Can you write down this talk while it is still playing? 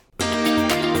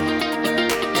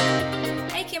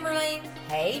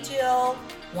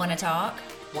Want to talk?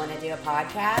 Want to do a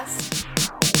podcast?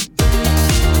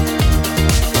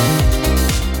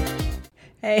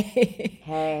 Hey.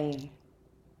 Hey,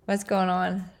 What's going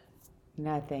on?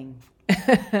 nothing.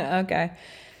 Okay.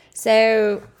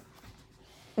 So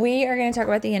we are going to talk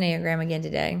about the Enneagram again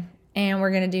today. And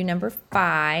we're going to do number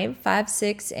 5,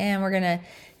 6, and we're going to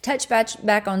touch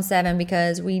back on 7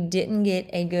 because we didn't get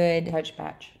a good... Touch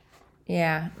patch.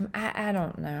 Yeah, I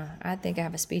don't know. I think I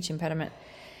have a speech impediment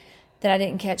that I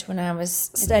didn't catch when I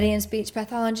was studying speech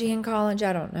pathology in college.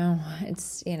 I don't know.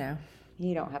 It's,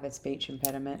 You don't have a speech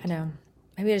impediment. I know.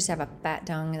 Maybe I just have a fat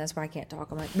tongue and that's why I can't talk.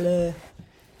 I'm like, bleh.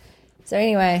 So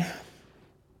anyway,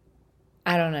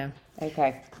 I don't know.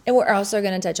 Okay. And we're also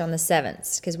going to touch on the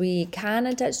 7s because we kind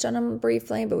of touched on them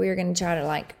briefly, but we were going to try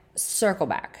to circle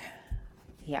back.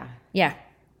 Yeah. Yeah.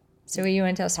 So you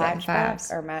want to tell us about the 5s?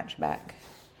 Patchback or matchback?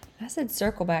 I said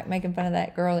circle back, making fun of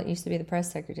that girl that used to be the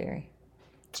press secretary.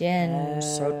 Jen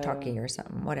Sotaki or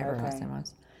something, whatever her last name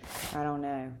was. I don't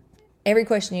know. Every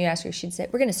question you ask her, she'd say,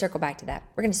 we're going to circle back to that.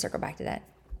 We're going to circle back to that.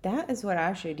 That is what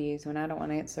I should use when I don't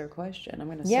want to answer a question. I'm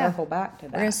going to circle back to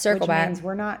that. We're going to circle back. Which means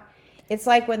we're not... It's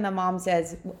like when the mom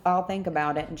says, I'll think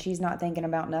about it, and she's not thinking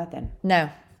about nothing. No.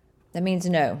 That means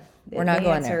no. We're not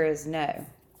going there. The answer is no.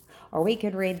 Or we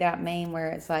could read that meme where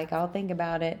it's like, I'll think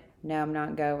about it. No, I'm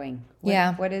not going.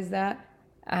 What is that?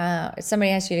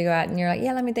 Somebody asks you to go out and you're like,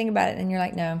 yeah, let me think about it. And you're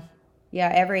like, no.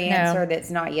 Yeah, every answer that's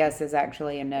not yes is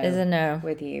actually a no. Is a no.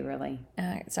 With you, really.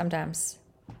 Sometimes.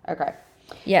 Okay.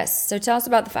 Yes. So tell us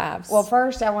about the 5s. Well,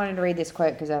 first I wanted to read this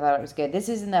quote because I thought it was good. This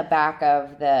is in the back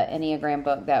of the Enneagram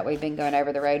book that we've been going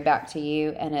over, The Road Back to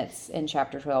You, and it's in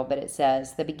chapter 12, but it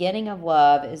says, the beginning of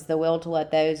love is the will to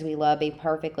let those we love be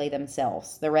perfectly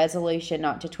themselves, the resolution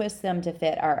not to twist them to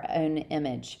fit our own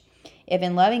image. If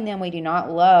in loving them we do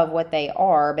not love what they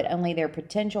are, but only their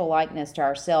potential likeness to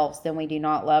ourselves, then we do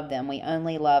not love them. We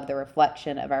only love the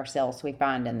reflection of ourselves we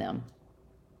find in them.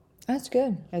 That's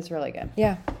good. It's really good.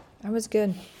 Yeah, that was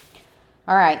good.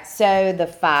 All right, so the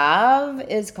 5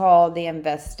 is called the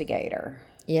investigator.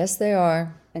 Yes, they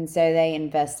are. And so they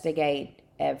investigate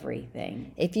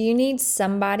everything. If you need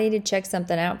somebody to check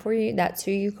something out for you, that's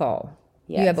who you call.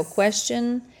 Yes. You have a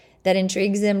question that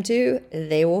intrigues them too,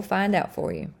 they will find out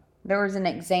for you. There was an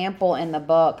example in the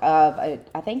book of,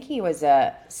 I think he was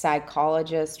a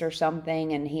psychologist or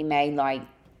something, and he made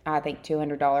I think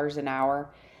 $200 an hour,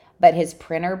 but his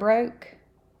printer broke.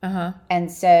 Uh-huh.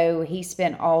 And so he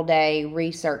spent all day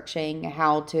researching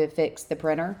how to fix the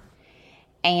printer.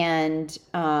 And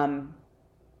so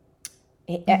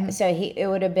it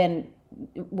would have been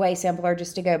way simpler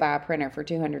just to go buy a printer for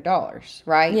 $200,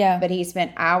 right? Yeah. But he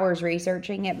spent hours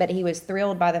researching it, but he was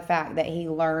thrilled by the fact that he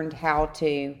learned how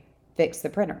to fix the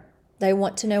printer. They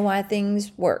want to know why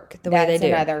things work the way they do.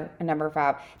 That's another number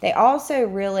 5. They also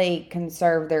really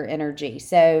conserve their energy.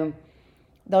 So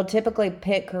they'll typically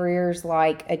pick careers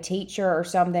like a teacher or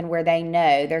something where they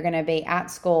know they're going to be at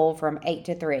school from 8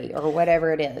 to 3 or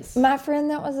whatever it is. My friend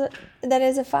that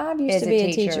is a 5 used to be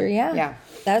a teacher. Yeah.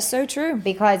 That's so true.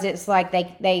 Because it's like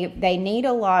they need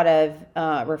a lot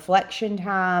of reflection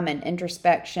time and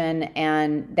introspection,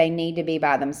 and they need to be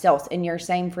by themselves. And your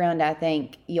same friend, I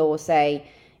think you'll say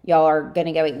y'all are going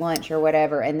to go eat lunch or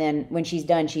whatever, and then when she's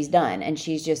done, and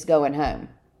she's just going home.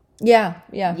 Yeah.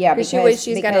 Because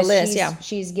she's got a list.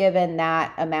 She's given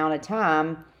that amount of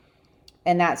time,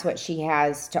 and that's what she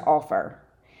has to offer.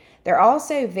 They're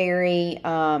also very,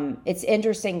 it's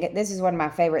interesting. This is one of my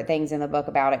favorite things in the book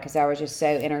about it because I was just so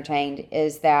entertained,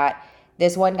 is that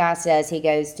this one guy says he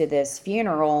goes to this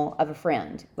funeral of a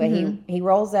friend. But he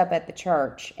rolls up at the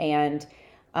church, and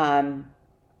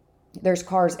there's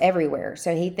cars everywhere.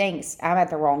 So he thinks I'm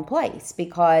at the wrong place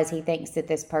because he thinks that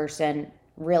this person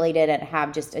really didn't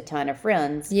have just a ton of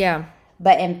friends. Yeah.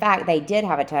 But in fact, they did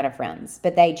have a ton of friends,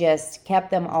 but they just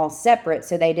kept them all separate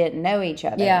so they didn't know each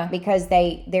other. Yeah. Because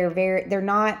they're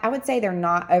not, I would say they're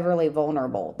not overly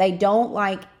vulnerable. They don't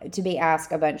like to be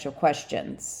asked a bunch of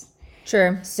questions.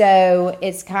 Sure. So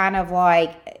it's kind of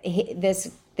like this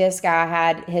guy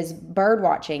had his bird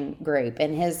watching group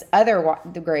and his other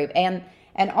group. And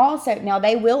also, now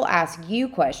they will ask you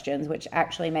questions, which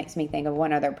actually makes me think of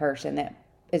one other person that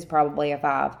is probably a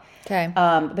 5. Okay.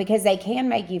 Because they can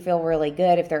make you feel really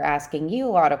good if they're asking you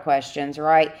a lot of questions,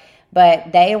 right?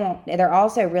 But they're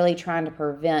also really trying to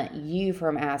prevent you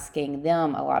from asking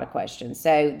them a lot of questions.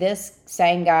 So this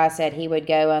same guy said he would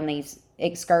go on these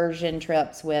excursion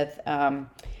trips with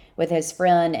his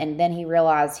friend, and then he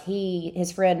realized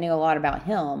his friend knew a lot about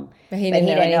him, but he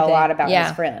didn't know a lot about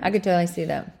his friend. I could totally see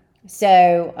that.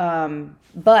 So,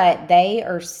 but they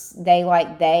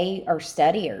are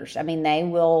studiers. I mean, they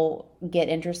will get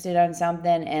interested in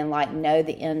something and like know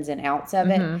the ins and outs of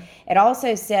it. It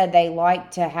also said they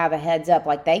like to have a heads up,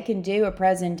 like they can do a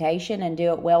presentation and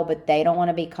do it well, but they don't want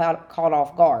to be caught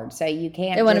off guard. So you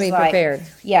can't. They want to be prepared.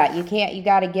 Yeah, you can't. You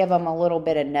got to give them a little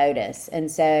bit of notice. And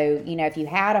so, if you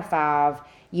had a 5,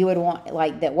 you would want,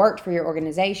 like, that worked for your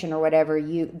organization or whatever,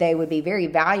 they would be very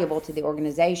valuable to the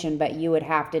organization, but you would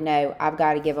have to know, I've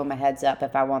got to give them a heads up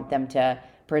if I want them to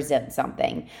present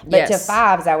something. But to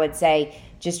 5s, I would say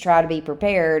just try to be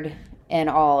prepared in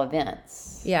all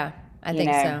events. Yeah, I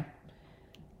think so.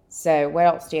 So what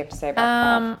else do you have to say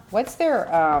about 5? What's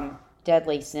their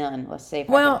deadly sin? Let's see if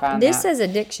I can find this that. says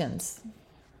addictions.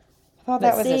 I thought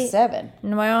that was a 7.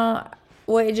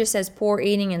 Well, it just says poor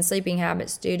eating and sleeping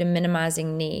habits due to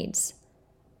minimizing needs.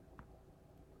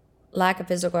 Lack of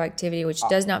physical activity, which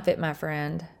does not fit my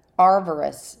friend.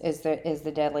 Avarice is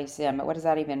the deadly sin, but what does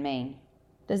that even mean?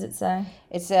 Does it say?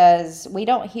 It says, we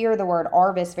don't hear the word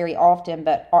avarice very often,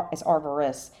 but it's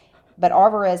avarice. But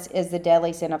avarice is the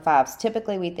deadly sin of 5s.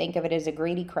 Typically, we think of it as a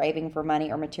greedy craving for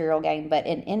money or material gain, but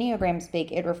in Enneagram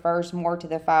speak, it refers more to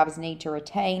the 5's need to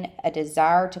retain a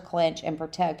desire to clench and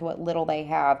protect what little they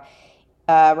have,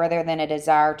 rather than a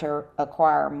desire to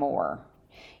acquire more.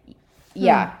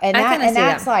 Yeah, and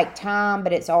that's like time,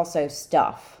 but it's also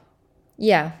stuff.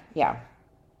 Yeah. Yeah.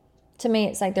 To me,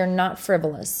 it's like they're not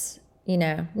frivolous,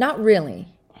 not really.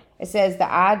 It says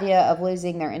the idea of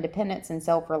losing their independence and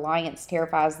self-reliance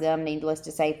terrifies them. Needless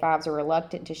to say, 5s are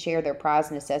reluctant to share their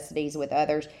prized necessities with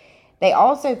others. They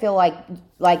also feel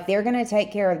like they're going to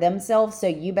take care of themselves, so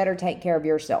you better take care of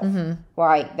yourself.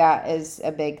 Right, that is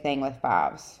a big thing with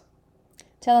 5s.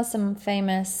 Tell us some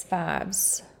famous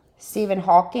 5s. Stephen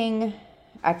Hawking,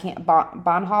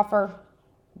 Bonhoeffer,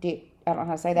 I don't know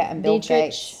how to say that, and Bill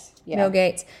Gates. Yeah. Bill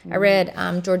Gates. I read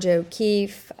George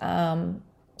O'Keeffe,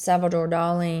 Salvador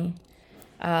Dali,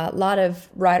 a lot of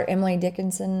writer Emily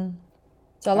Dickinson.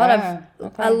 So a lot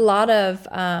of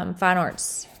fine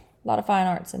arts. A lot of fine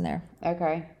arts in there.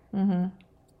 Okay.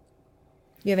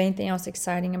 You have anything else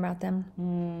exciting about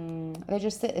them?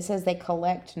 It says they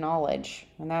collect knowledge,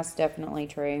 and that's definitely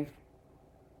true.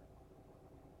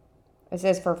 It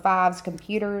says for 5s,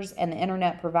 computers and the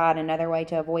internet provide another way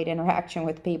to avoid interaction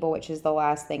with people, which is the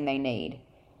last thing they need.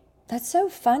 That's so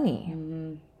funny.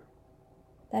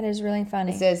 That is really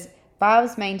funny. It says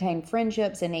 5s maintain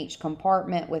friendships in each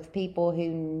compartment with people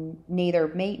who neither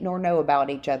meet nor know about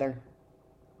each other.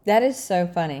 That is so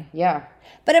funny. Yeah.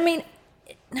 But I mean,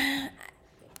 I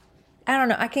don't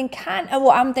know. I can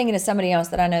I'm thinking of somebody else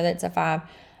that I know that's a 5.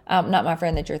 Not my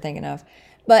friend that you're thinking of.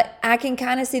 But I can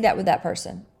kind of see that with that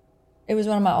person. It was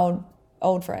one of my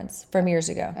old friends from years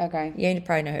ago. Okay. You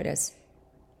probably know who it is.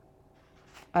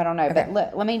 I don't know. Okay.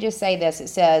 But let me just say this. It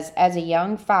says, as a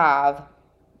young 5,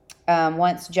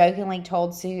 once jokingly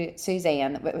told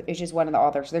Suzanne, which is one of the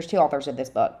authors, there's 2 authors of this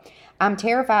book, I'm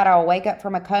terrified I'll wake up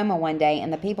from a coma one day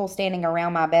and the people standing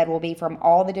around my bed will be from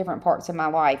all the different parts of my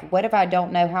life. What if I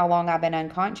don't know how long I've been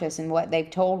unconscious and what they've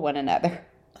told one another?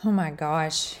 Oh my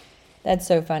gosh. That's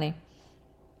so funny.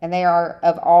 And they are,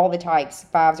 of all the types,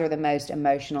 5s are the most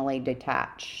emotionally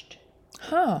detached.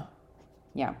 Huh.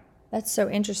 Yeah. That's so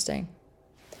interesting.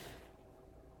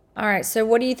 All right, so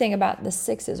what do you think about the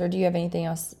 6s, or do you have anything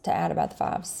else to add about the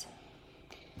 5s?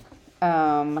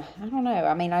 I don't know.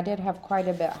 I mean, I did have quite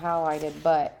a bit highlighted,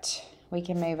 but we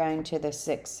can move on to the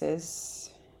 6s.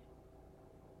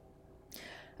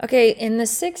 Okay, and the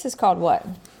 6 is called what?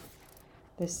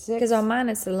 The 6? Because on mine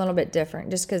it's a little bit different,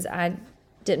 just because I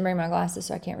didn't bring my glasses,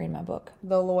 so I can't read my book.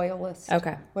 The Loyalist.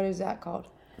 Okay. What is that called?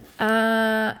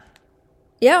 Yeah,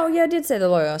 I did say the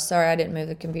Loyalist. Sorry, I didn't move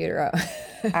the computer up.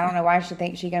 I don't know why she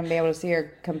thinks she's going to be able to see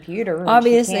her computer.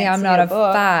 Obviously, I'm not a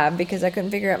 5 because I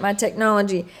couldn't figure out my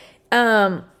technology.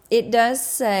 It does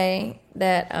say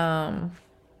that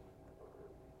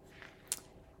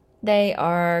they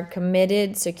are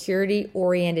committed,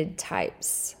 security-oriented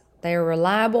types. They are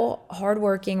reliable,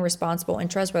 hardworking, responsible,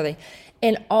 and trustworthy.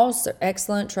 And also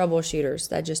excellent troubleshooters.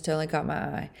 That just totally caught my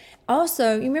eye.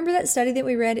 Also, you remember that study that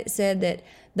we read? It said that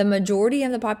the majority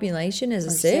of the population is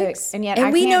a 6. And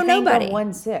yet we know nobody. Of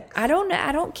one 6. I don't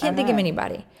know. Can't think of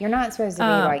anybody. You're not supposed to be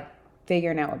like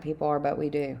figuring out what people are, but we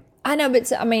do. I know,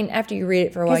 but I mean, after you read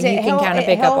it for a while, you can kind of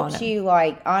pick up on it. It helps you,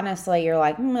 like, honestly, you're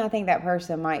like, I think that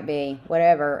person might be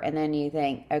whatever. And then you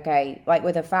think, okay, like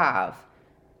with a 5,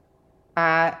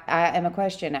 I am a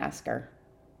question asker.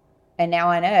 And now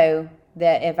I know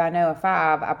that if I know a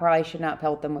 5, I probably should not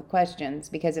pelt them with questions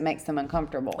because it makes them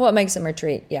uncomfortable. Well, it makes them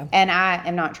retreat. Yeah. And I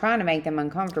am not trying to make them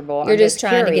uncomfortable. You're I'm just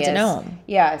trying to get to curious. know them.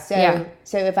 Yeah. So, Yeah.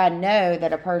 so if I know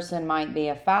that a person might be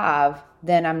a 5,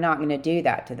 then I'm not going to do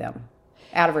that to them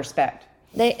out of respect.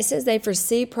 It says they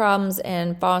foresee problems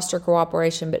and foster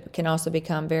cooperation, but can also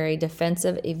become very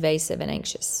defensive, evasive, and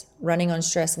anxious, running on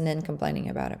stress and then complaining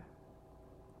about it.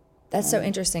 That's so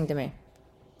interesting to me.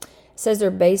 It says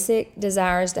their basic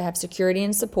desire is to have security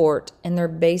and support, and their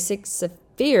basic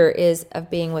fear is of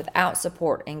being without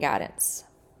support and guidance.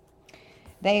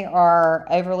 They are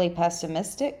overly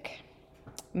pessimistic,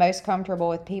 most comfortable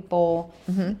with people,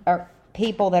 or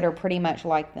people that are pretty much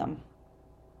like them.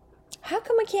 How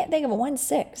come I can't think of a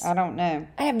 1-6? I don't know.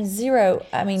 I have 0.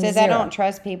 I mean, Says 0. I don't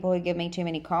trust people who give me too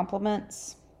many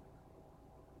compliments.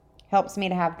 Helps me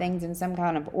to have things in some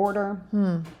kind of order.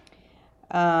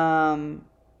 I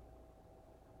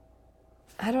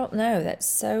don't know. That's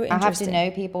so interesting. I have to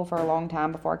know people for a long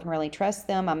time before I can really trust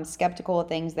them. I'm skeptical of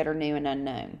things that are new and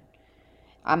unknown.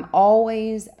 I'm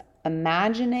always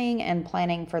imagining and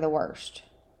planning for the worst.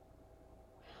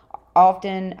 I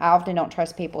often don't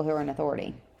trust people who are in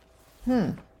authority.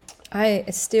 I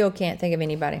still can't think of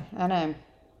anybody. I know.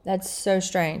 That's so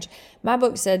strange. My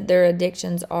book said their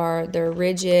addictions are they're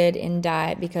rigid in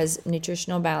diet because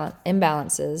nutritional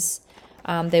imbalances.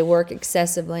 They work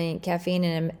excessively.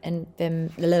 Caffeine and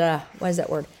what is that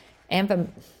word?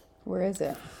 Where is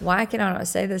it? Why can I not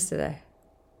say this today?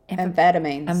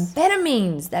 Amphetamines.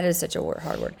 Amphetamines. That is such a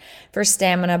hard word. For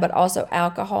stamina, but also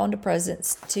alcohol and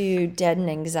depressants to deaden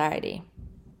anxiety.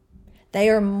 They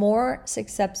are more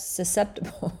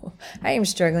susceptible. I am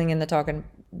struggling in the talking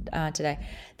today.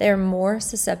 They are more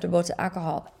susceptible to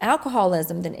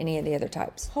alcoholism than any of the other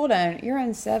types. Hold on. You're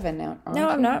on 7 now, aren't you? No,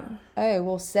 I'm not. Oh,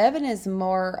 well, 7 is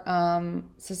more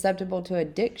susceptible to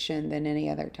addiction than any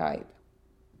other type.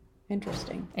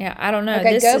 Interesting. Yeah, I don't know.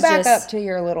 Okay, This go is back just, up to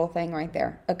your little thing right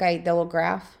there. Okay, the little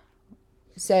graph.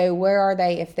 So where are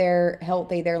they? If they're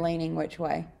healthy, they're leaning which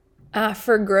way?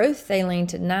 For growth, they lean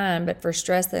to 9, but for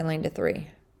stress, they lean to 3.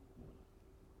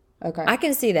 Okay. I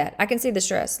can see that. I can see the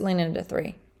stress leaning to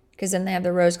 3 because then they have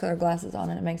the rose-colored glasses on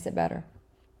and it makes it better.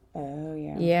 Oh,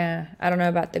 yeah. Yeah, I don't know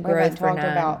about the We haven't growth for 9. talked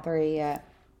about 3 yet.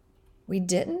 We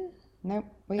didn't? Nope.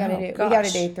 We got to Oh, do. gosh. We got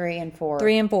to do 3 and 4.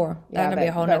 3 and 4. Yeah, That'll be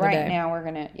a whole but nother right day. now we're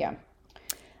gonna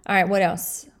All right, what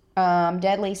else?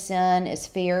 Deadly sin is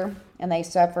fear, and they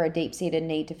suffer a deep-seated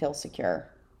need to feel secure.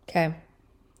 Okay.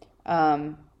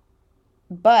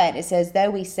 But it says, though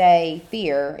we say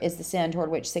fear is the sin toward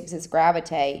which 6s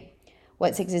gravitate,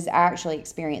 what 6s actually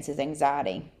experience is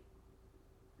anxiety.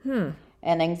 And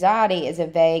anxiety is a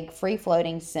vague,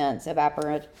 free-floating sense of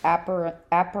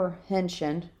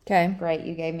apprehension. Okay. Great,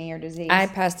 you gave me your disease. I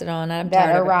passed it on. I'm that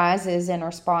tired of it. arises in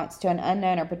response to an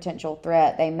unknown or potential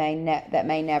threat that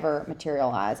may never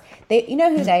materialize. You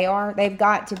know who they are? They've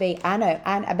got to be. I know.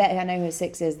 I bet I know who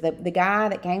 6 is. The guy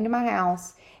that came to my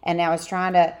house and I was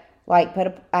trying to I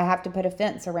have to put a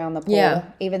fence around the pool, Yeah.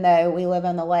 even though we live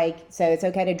on the lake, so it's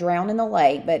okay to drown in the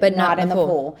lake, but not in the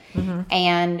pool.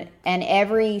 And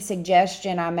every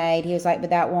suggestion I made, he was like, "But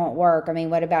that won't work. I mean,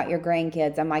 what about your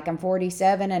grandkids?" I'm like, "I'm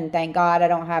 47, and thank God I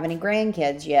don't have any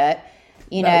grandkids yet."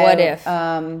 You know, what if?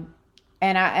 And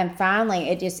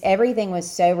finally, everything was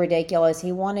so ridiculous.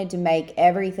 He wanted to make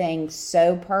everything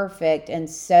so perfect and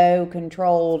so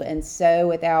controlled and so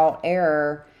without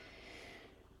error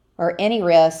or any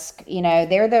risk. You know,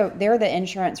 they're the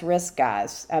insurance risk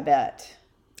guys. I bet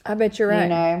you're right. You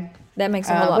know, that makes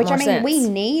a whole lot which more I mean, sense. we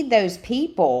need those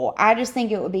people. I just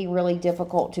think it would be really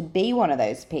difficult to be one of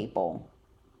those people.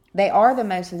 They are the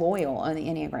most loyal on the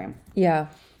Enneagram. Yeah.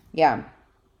 Yeah.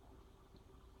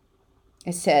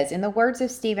 It says, in the words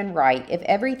of Stephen Wright, if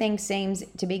everything seems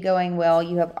to be going well,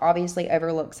 you have obviously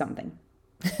overlooked something.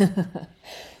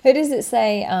 Who does it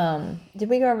say? Did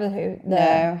we go over the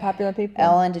No. popular people?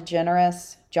 Ellen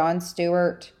DeGeneres, Jon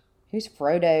Stewart. Who's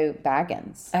Frodo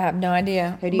Baggins? I have no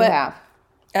idea. Who do you have?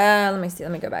 Let me see.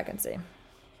 Let me go back and see.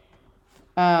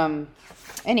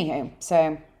 Anywho,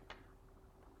 so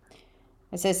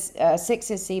it says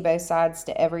 6s see both sides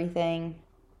to everything.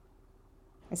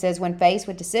 It says, when faced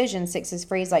with decisions, 6s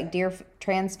freeze like deer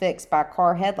transfixed by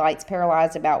car headlights,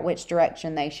 paralyzed about which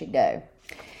direction they should go.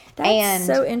 That's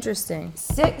so interesting.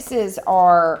 6s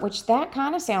are, which that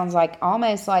kind of sounds like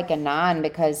almost like a 9,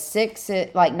 because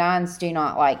 9s do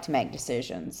not like to make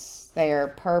decisions. They are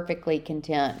perfectly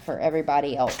content for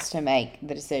everybody else to make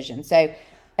the decision. So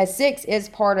a 6 is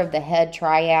part of the head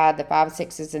triad. The 5,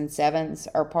 6s, and 7s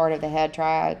are part of the head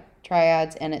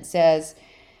triads. And it says,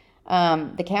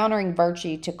 The countering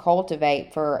virtue to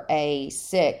cultivate for a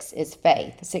 6 is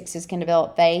faith. Sixes can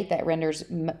develop faith that renders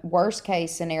worst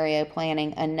case scenario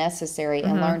planning unnecessary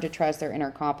and learn to trust their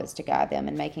inner compass to guide them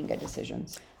in making good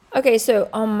decisions. Okay, so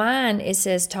on mine it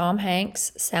says Tom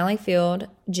Hanks, Sally Field,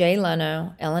 Jay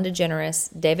Leno, Ellen DeGeneres,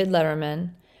 David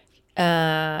Letterman,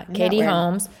 Katie weird?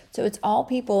 Holmes. So it's all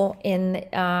people in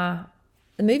the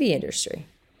movie industry.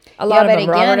 A lot but of them. again,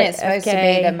 Robert it's supposed to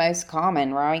be the most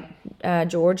common, right?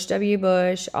 George W.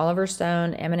 Bush, Oliver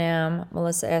Stone, Eminem,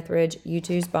 Melissa Etheridge,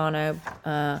 U2's Bono,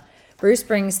 Bruce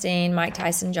Springsteen, Mike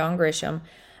Tyson, John Grisham,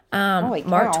 Holy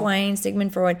Mark cow. Twain,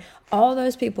 Sigmund Freud. All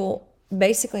those people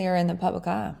basically are in the public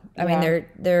eye. I mean,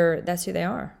 they're that's who they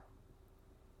are.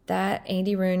 That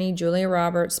Andy Rooney, Julia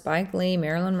Roberts, Spike Lee,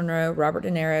 Marilyn Monroe, Robert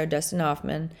De Niro, Dustin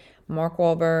Hoffman, Mark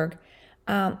Wahlberg,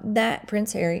 that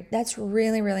Prince Harry. That's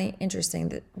really, really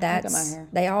interesting. That's my hair.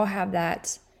 they all have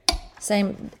that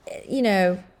same,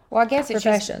 Well, I guess it's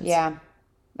professions. just,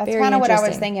 that's Very kind of what I was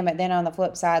interesting. thinking. But then on the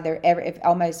flip side, if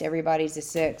almost everybody's a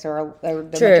 6 or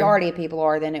the True. majority of people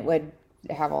are, then it would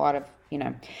have a lot of,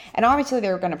 And obviously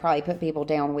they're going to probably put people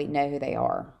down we know who they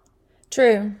are.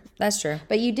 True. That's true.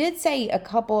 But you did say a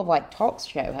couple of like talk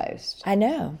show hosts. I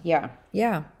know. Yeah.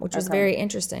 Yeah, which was Okay. very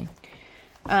interesting.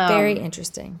 Very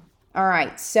interesting. All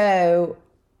right. So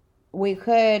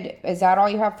is that all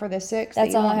you have for the 6? That's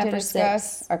that you all I want have to for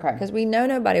discuss? 6. Okay. Because we know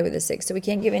nobody with a 6, so I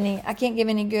can't give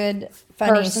any good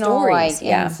funny Personal stories.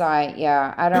 insight.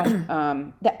 Yeah, I don't.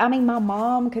 I mean, my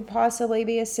mom could possibly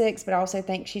be a 6, but I also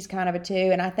think she's kind of a 2,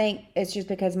 and I think it's just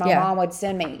because my mom would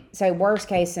send me. So worst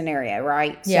case scenario,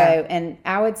 right? Yeah. So, and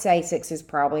I would say 6s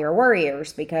probably are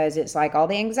worriers because it's like all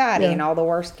the anxiety and all the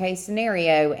worst case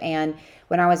scenario. And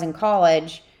when I was in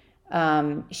college,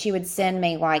 she would send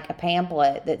me like a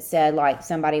pamphlet that said like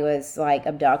somebody was like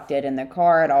abducted in their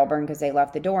car at Auburn because they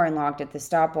left the door unlocked at the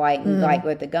stoplight and like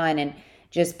with a gun, and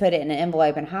just put it in an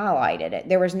envelope and highlighted it.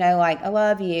 There was no like, I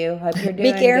love you, hope you're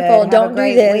doing careful, good, have don't a do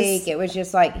great this. week. It was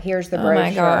just like, here's the brochure.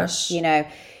 my gosh.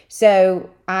 So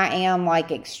I am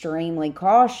like extremely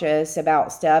cautious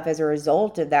about stuff as a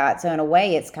result of that. So in a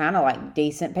way, it's kind of like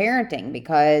decent parenting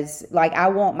because like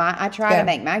I try to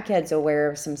make my kids aware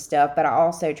of some stuff, but I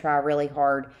also try really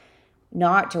hard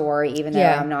not to worry, even though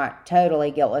I'm not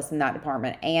totally guiltless in that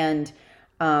department. And,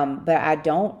 but I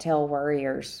don't tell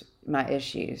worriers my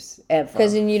issues ever.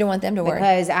 Because then you don't want them to worry.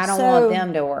 Because I don't want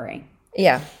them to worry.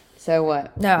 Yeah. So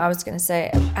what? No, I was going to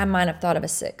say I might have thought of a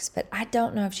 6, but I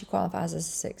don't know if she qualifies as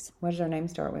a 6. What does her name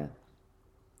start with?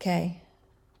 Okay.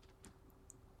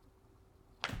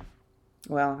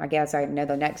 Well, I guess I know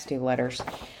the next 2 letters.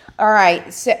 All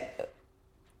right. So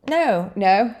No.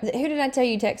 who Did I tell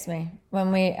you text me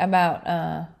when we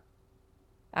about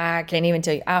I can't even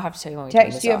tell you. I'll have to tell you when we turn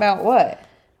text this you off. about what?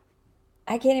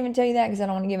 I can't even tell you that because I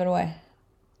don't want to give it away.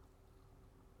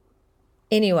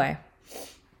 Anyway,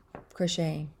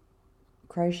 crocheting.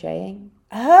 Crocheting.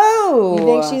 Oh, You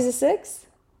think she's a 6?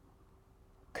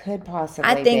 could possibly?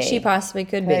 I think be. she possibly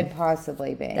could be. Could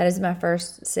possibly be. That is my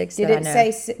first 6 Did that I it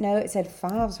know. say no? It said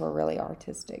 5s were really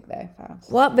artistic though. 5s.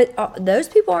 Well, but those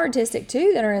people are artistic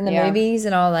too that are in the Yeah. movies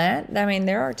and all that. I mean,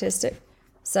 they're artistic.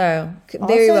 So,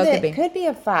 very Also, well that could be. Could be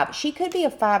a 5. She could be a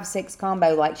 5-6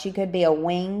 combo. Like she could be a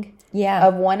wing. Yeah.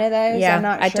 Of one of those. Yeah, I'm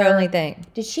not I sure. totally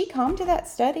think. Did she come to that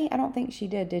study? I don't think she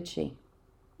did she?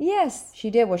 Yes.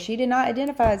 She did. Well, she did not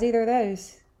identify as either of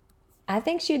those. I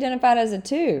think she identified as a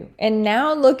 2. And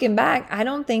now looking back, I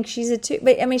don't think she's a 2.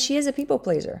 But, I mean, she is a people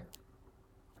pleaser.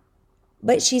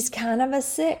 But she's kind of a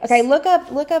 6. Okay, look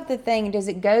up the thing. Does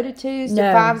it go to 2s? Do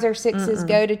No. 5s or 6s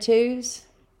go to 2s?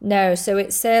 No, so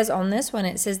it says on this one,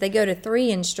 it says they go to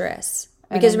 3 in stress.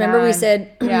 Because a remember we 9.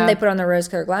 said Yeah. they put on their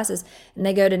rose-colored glasses, and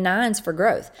they go to 9s for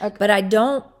growth. Okay. But I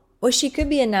don't, well, she could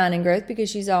be a 9 in growth because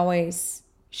she's always,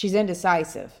 She's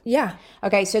indecisive. yeah.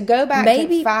 Okay, so go back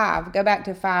Maybe- to 5. Go back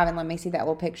to 5 and let me see that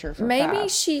little picture for Maybe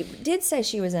 5. she did say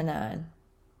she was a 9.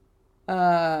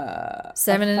 7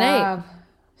 7 and 8.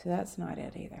 So that's not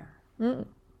it either.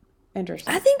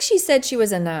 Interesting. I think she said she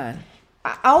was a 9.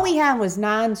 All we had was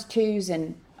 9s, 2s,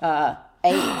 and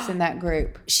 8s in that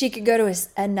group. She could go to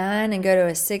a 9 and go to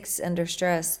a 6 under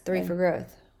stress, 3 for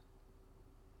growth.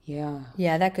 Yeah.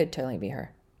 Yeah, that could totally be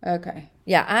her. Okay.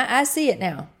 Yeah, I see it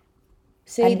now.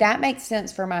 See, that makes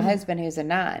sense for my husband who's a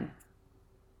 9.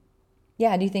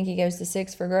 Yeah, do you think he goes to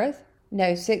 6 for growth?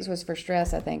 No, 6 was for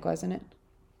stress, I think, wasn't it?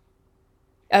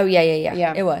 Oh, yeah.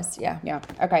 Yeah. It was, yeah. Yeah.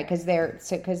 Okay, because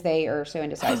they are so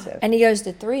indecisive. And he goes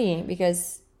to 3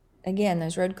 because, again,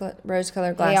 those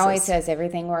rose-colored glasses. He always says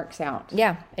everything works out.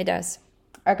 Yeah, it does.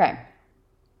 Okay.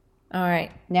 All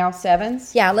right. Now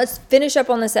sevens. Yeah, let's finish up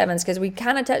on the sevens because we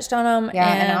kind of touched on them. Yeah,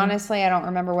 and honestly, I don't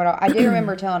remember I do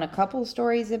remember telling a couple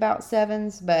stories about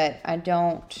sevens, but I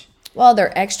don't. Well,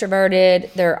 they're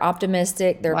extroverted, they're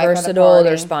optimistic, they're versatile,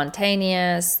 they're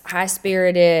spontaneous,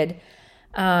 high-spirited,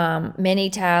 many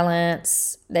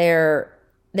talents.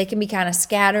 They can be kind of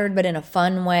scattered, but in a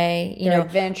fun way. They're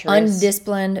adventurous.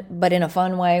 Undisciplined, but in a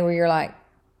fun way where you're like,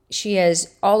 she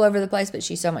is all over the place, but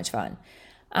she's so much fun.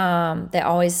 They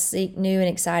always seek new and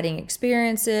exciting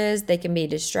experiences. They can be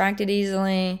distracted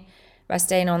easily by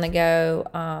staying on the go.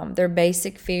 Their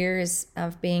basic fear is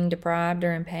of being deprived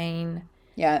or in pain.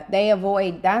 Yeah,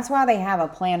 that's why they have a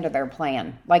plan to their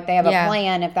plan. Like they have a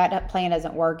plan. If that plan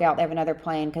doesn't work out, they have another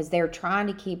plan because they're trying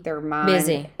to keep their mind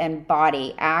busy and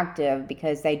body active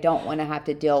because they don't want to have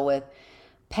to deal with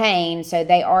pain. So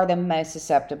they are the most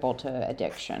susceptible to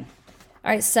addiction.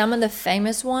 All right, some of the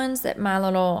famous ones that my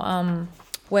little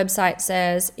website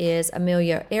says is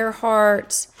Amelia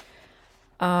Earhart,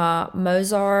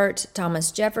 Mozart,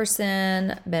 Thomas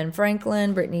Jefferson, Ben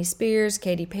Franklin, Britney Spears,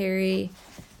 Katy Perry,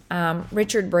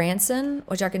 Richard Branson,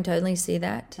 which I can totally see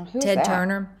that. Ted that?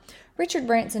 Turner. Richard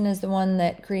Branson is the one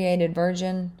that created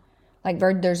Virgin. Like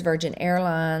there's Virgin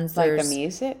Airlines. Like the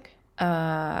music?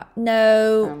 No,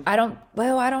 I don't.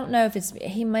 Well, I don't know if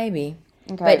he may be,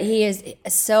 but he is a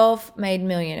self-made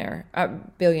billionaire.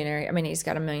 I mean, he's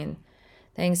got a million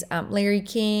things. Larry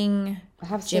King. I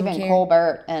have Stephen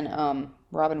Colbert and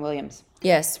Robin Williams.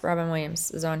 Yes, Robin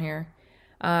Williams is on here.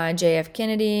 J.F.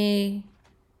 Kennedy.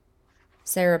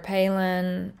 Sarah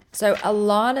Palin. So a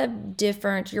lot of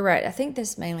different, you're right. I think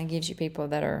this mainly gives you people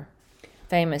that are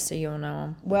famous so you'll know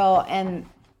them. Well, and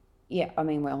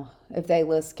if they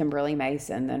list Kimberly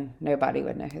Mason, then nobody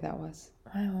would know who that was.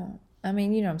 Well, I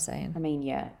mean, you know what I'm saying. I mean,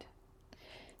 yet.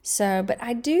 So, but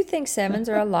I do think sevens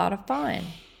are a lot of fun.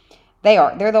 They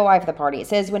are. They're the life of the party. It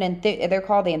says they're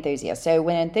called the enthusiasts. So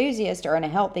when enthusiasts are in a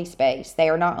healthy space, they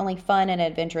are not only fun and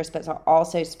adventurous, but are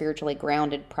also spiritually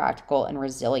grounded, practical, and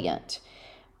resilient.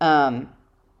 But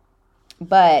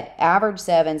average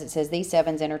sevens, it says these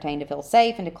sevens entertain to feel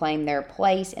safe and to claim their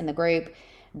place in the group.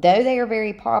 Though they are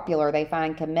very popular, they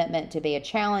find commitment to be a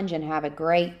challenge and have a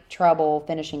great trouble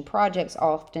finishing projects,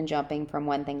 often jumping from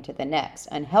one thing to the next.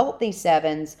 Unhealthy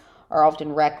sevens are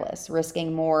often reckless,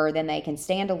 risking more than they can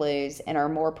stand to lose, and are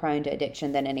more prone to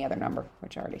addiction than any other number,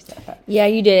 which I already said that. Yeah,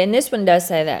 you did. And this one does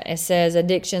say that. It says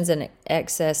addictions and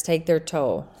excess take their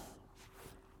toll.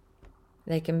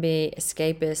 They can be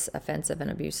escapist, offensive, and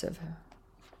abusive.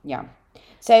 Yeah.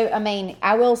 So, I mean,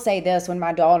 I will say this, when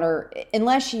my daughter,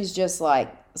 unless she's just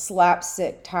like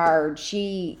slapstick tired,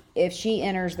 if she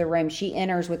enters the room, she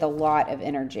enters with a lot of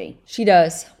energy. She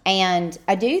does. And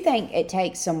I do think it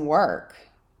takes some work.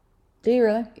 Do you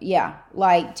really? Yeah.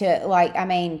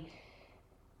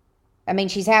 I mean,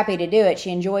 she's happy to do it. She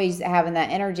enjoys having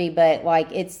that energy, but like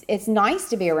it's nice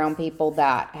to be around people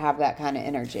that have that kind of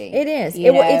energy. It is.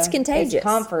 It's contagious. It's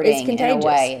comforting. It's contagious in a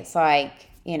way. It's like,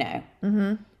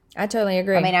 Mm-hmm. I totally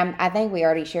agree. I mean, I think we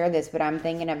already shared this, but I'm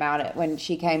thinking about it when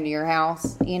she came to your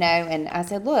house, and I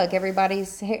said, look,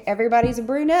 everybody's a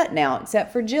brunette now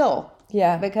except for Jill.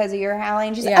 Yeah. Because of your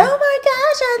howling. She's like, oh my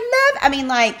gosh, I love,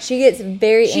 like. She gets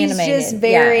very animated. She's just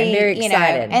very, and very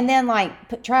excited. And then like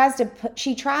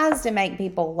she tries to make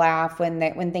people laugh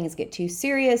when things get too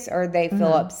serious or they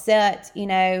feel upset,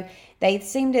 They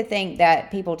seem to think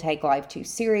that people take life too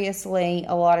seriously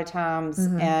a lot of times.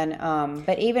 And,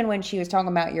 but even when she was talking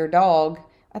about your dog,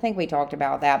 I think we talked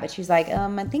about that, but she's like,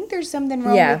 I think there's something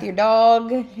wrong with your dog.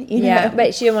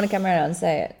 But she didn't want to come around and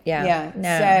say it. Yeah. Yeah.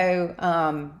 No.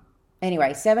 So,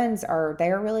 anyway, sevens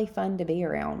they're really fun to be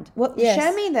around. Well, yes.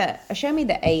 Show me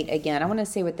the 8 again. I want to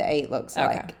see what the 8 looks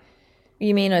like.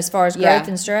 You mean as far as growth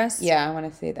and stress? Yeah, I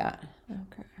want to see that.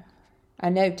 Okay. I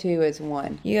know 2 is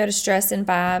 1. You go to stress in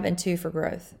 5 and 2 for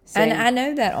growth. Same. And I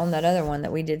know that on that other one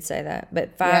that we did say that,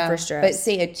 but 5 for stress. But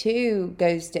see, a 2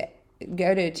 goes to 2.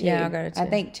 Yeah, I'll go to 2. I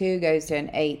think 2 goes to an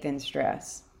 8th in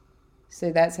stress.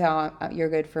 So that's how you're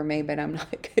good for me, but I'm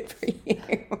not good for you.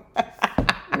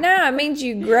 No, it means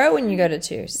you grow when you go to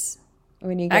 2s.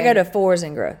 I go to 4s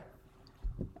in growth.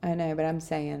 I know, but I'm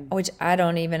saying. Which I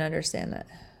don't even understand that.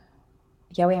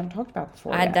 Yeah, we haven't talked about the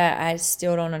 4 yet. I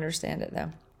still don't understand it,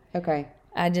 though. Okay.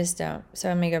 I just don't. So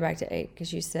let me go back to 8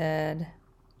 because you said.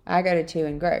 I go to 2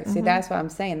 in growth. See, that's what I'm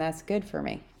saying. That's good for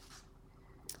me.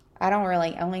 I don't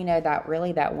really only know that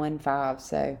 1 5,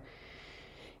 so.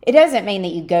 It doesn't mean that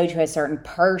you go to a certain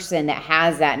person that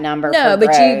has that number. No,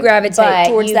 but you gravitate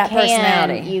towards that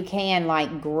personality. You can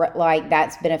like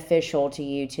that's beneficial to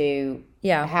you to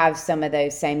have some of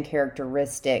those same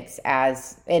characteristics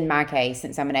as, in my case,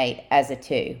 since I'm an 8, as a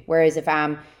 2. Whereas if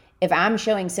I'm if I'm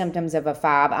showing symptoms of a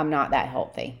 5, I'm not that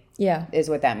healthy. Yeah. Is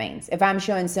what that means. If I'm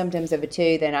showing symptoms of a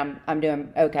 2, then I'm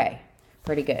doing okay.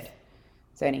 Pretty good.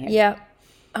 So anyhow. Yeah.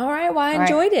 All right. Well, I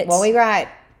enjoyed it. Well, we got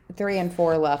 3 and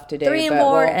 4 left to do. 3 and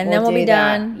 4, and then we'll be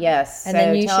done. Yes. And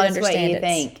then you tell should us what understand you it.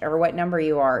 think or what number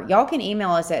you are. Y'all can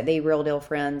email us at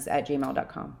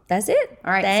therealdealfriends@gmail.com. That's it.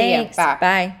 All right. Thanks. See ya. Bye.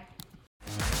 Bye.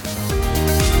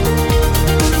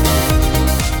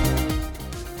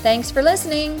 Thanks for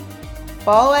listening.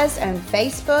 Follow us on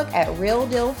Facebook at Real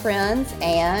Deal Friends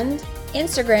and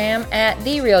Instagram at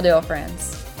The Real Deal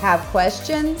Friends. have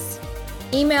questions.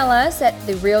 Email us at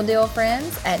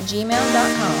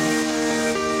therealdealfriends@gmail.com.